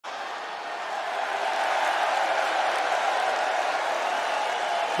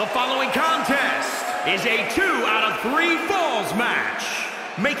The following contest is a 2 out of 3 falls match.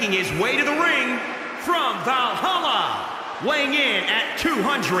 Making his way to the ring from Valhalla, weighing in at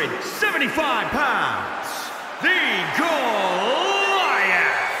 275 pounds, the Goliath.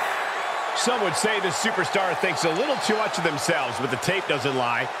 Some would say the superstar thinks a little too much of themselves, but the tape doesn't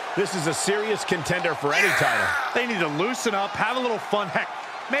lie. This is a serious contender for any title. They need to loosen up, have a little fun, heck,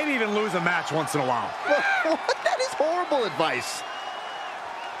 maybe even lose a match once in a while. That is horrible advice.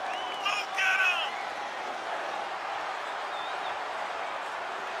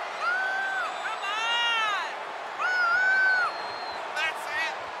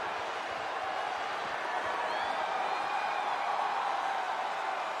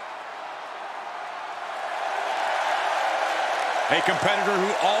 A competitor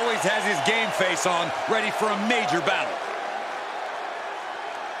who always has his game face on, ready for a major battle.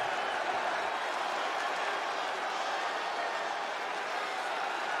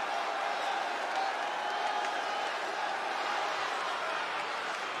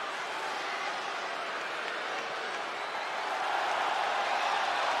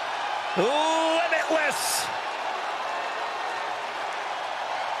 Limitless!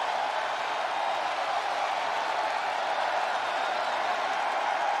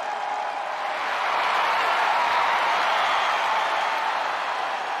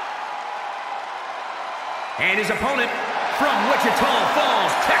 And his opponent from Wichita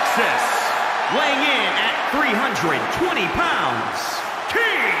Falls, Texas, weighing in at 320 pounds,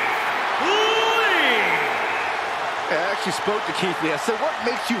 Keith Lee. I actually spoke to Keith Lee. I said, what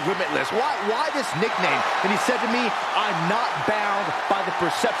makes you limitless? Why this nickname? And he said to me, I'm not bound by the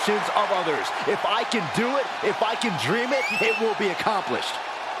perceptions of others. If I can do it, if I can dream it, it will be accomplished.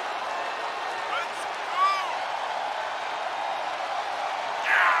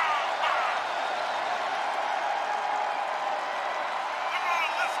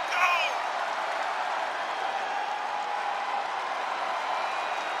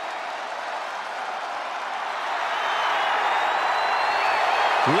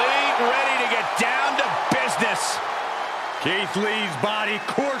 Lee ready to get down to business. Keith Lee's body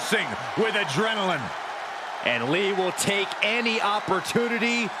coursing with adrenaline. And Lee will take any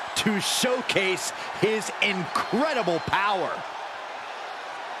opportunity to showcase his incredible power.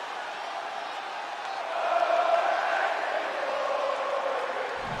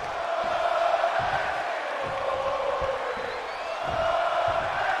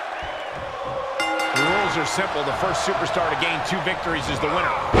 Are simple. The first superstar to gain 2 victories is the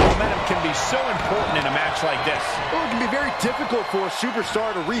winner. Momentum can be so important in a match like this. Well, it can be very difficult for a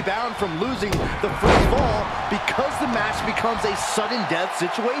superstar to rebound from losing the first fall because the match becomes a sudden death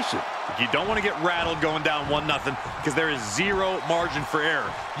situation. You don't want to get rattled going down 1-0 because there is zero margin for error.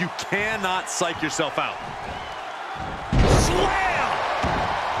 You cannot psych yourself out. Slam!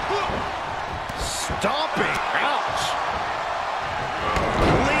 Stomping. Ouch.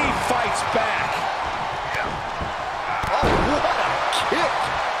 Lee fights back. Oh, what a kick.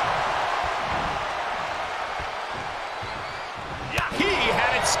 He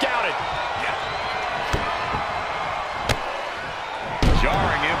had it scouted.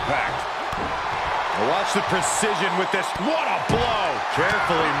 Jarring impact. Watch the precision with this. What a blow.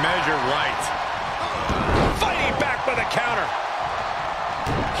 Carefully measured right. Fighting back with a counter.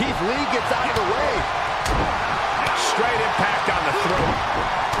 Keith Lee gets out of the way. Straight impact on the throat.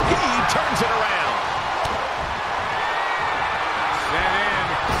 He turns it around. Set in,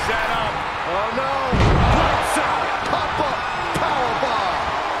 set up. Oh no. Lights out. Pop-up. Powerbomb.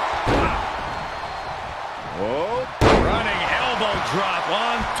 Oh, Running elbow drop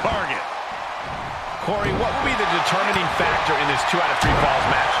on target. Corey, what will be the determining factor in this 2 out of 3 falls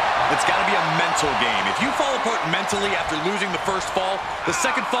match? It's got to be a mental game. If you fall apart mentally after losing the first fall, the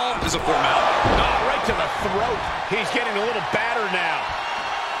second fall is a formality. Oh, right to the throat. He's getting a little battered now.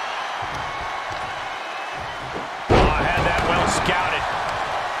 Oh, had that well scouted.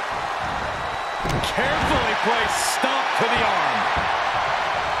 Carefully placed stomp to the arm.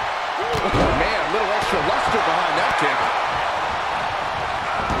 Oh, man, a little extra luster behind that kick.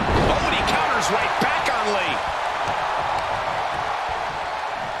 Oh, and he counters right back on Lee.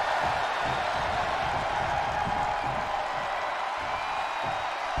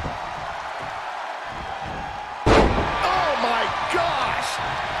 Oh, my gosh.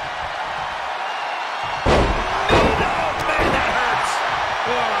 Oh, man, that hurts.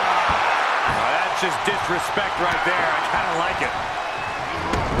 That's just disrespect right there. I kind of like it.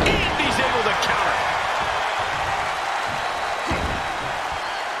 And he's able to counter.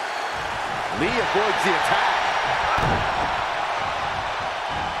 Lee avoids the attack.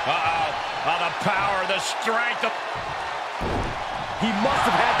 Uh-oh. Oh, the power, the strength. He must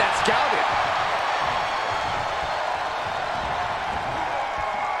have had that scouted.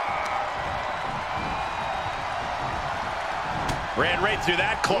 Ran right through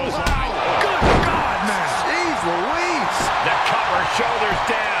that clothesline. Wow. Good God, man. Jeez Louise. The cover, shoulders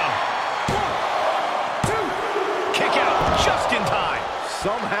down. 1, 2. Kick out just in time.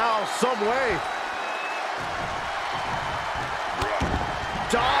 Somehow, some way.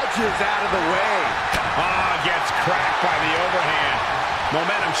 Dodges out of the way. Gets cracked by the overhand.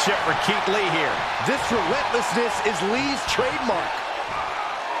 Momentum shift for Keith Lee here. This relentlessness is Lee's trademark.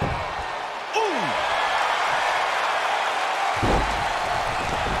 Ooh.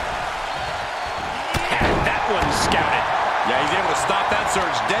 Had that one scouted. Yeah, he's able to stop that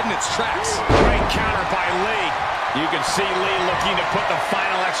surge dead in its tracks. Great counter by Lee. You can see Lee looking to put the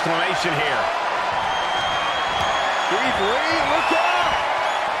final exclamation here. Keith Lee, look out!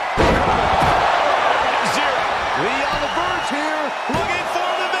 Lee on the verge here, looking for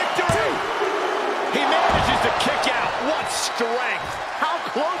the victory. He manages to kick out. What strength. How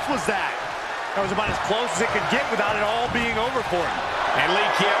close was that? That was about as close as it could get without it all being over for him. And Lee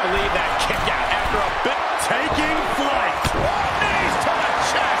can't believe that kick out after a bit. Taking flight. Knees to the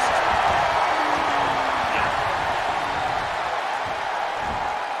chest.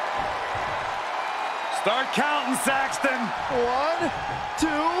 Start counting, Saxton. 1, 2,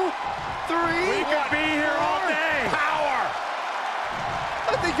 3. We could be here all day. Power.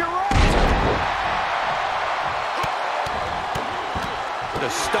 I think you're right. The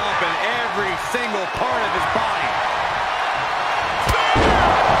stomp in every single part of his body.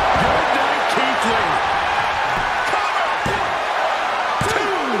 Good night, Keith Lee.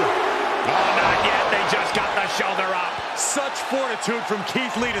 Oh, not yet. They just got the shoulder up. Such fortitude from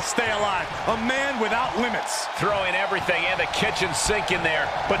Keith Lee to stay alive. A man without limits. Throwing everything and the kitchen sink in there,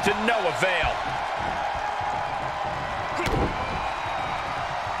 but to no avail.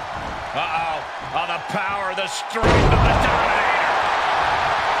 Uh-oh. Oh, the power, the strength of the Dominator.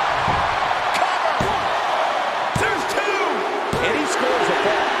 Cover! 1, 2. And he scores a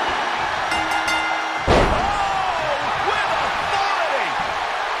fall.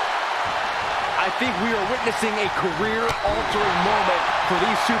 I think we are witnessing a career-altering moment for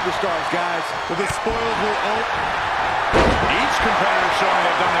these superstars, guys. Well, the spoils will open. Each competitor showing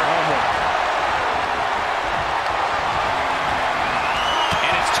they've done their homework.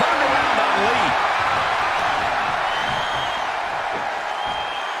 And it's turned around on Lee.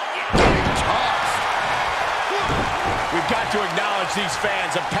 Getting tossed. We've got to acknowledge these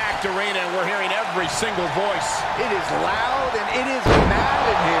fans, a packed arena, and we're hearing every single voice. It is loud and it is mad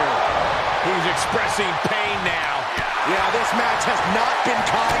in here. He's expressing pain now. Yeah, this match has not been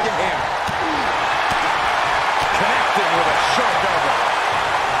kind to him. Connected with a sharp elbow.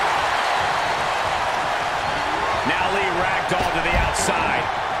 Now Lee ragdolled to the outside.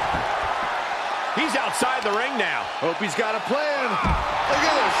 He's outside the ring now. Hope he's got a plan. Look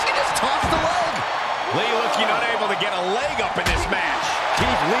at this. He just tossed the leg. Lee looking unable to get a leg up in this match.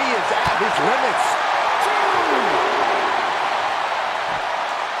 Keith Lee is at his limits.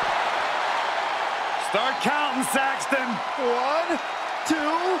 Start counting, Saxton. 1, 2, 3.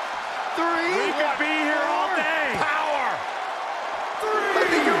 We could be here all day. Power. 3. I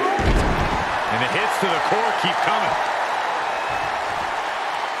think you're right. And the hits to the core keep coming.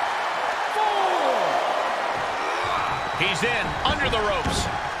 4. He's in, under the ropes.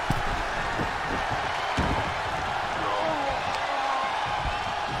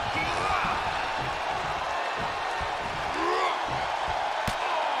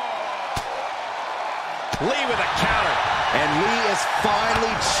 Lee with a counter. And Lee is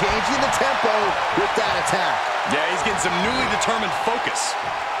finally changing the tempo with that attack. Yeah, he's getting some newly determined focus.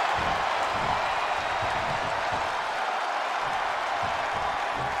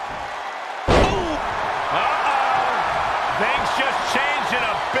 Uh-oh. Things just changed in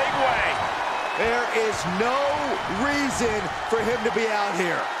a big way. There is no reason for him to be out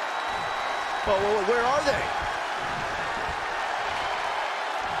here. Oh, where are they?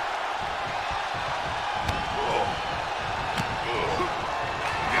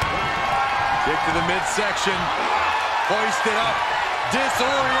 Kick to the midsection. Hoisted up.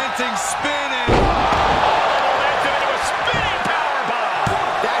 Disorienting spinning. Momentum into a spinning powerbomb.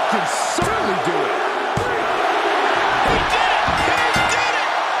 That can certainly do it. He did it! He did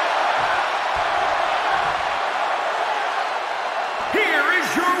it! Here is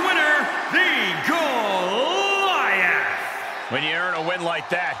your winner, the Goliath. When you earn a win like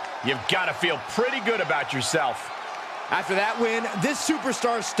that, you've got to feel pretty good about yourself. After that win, this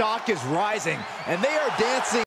superstar stock is rising, and they are dancing.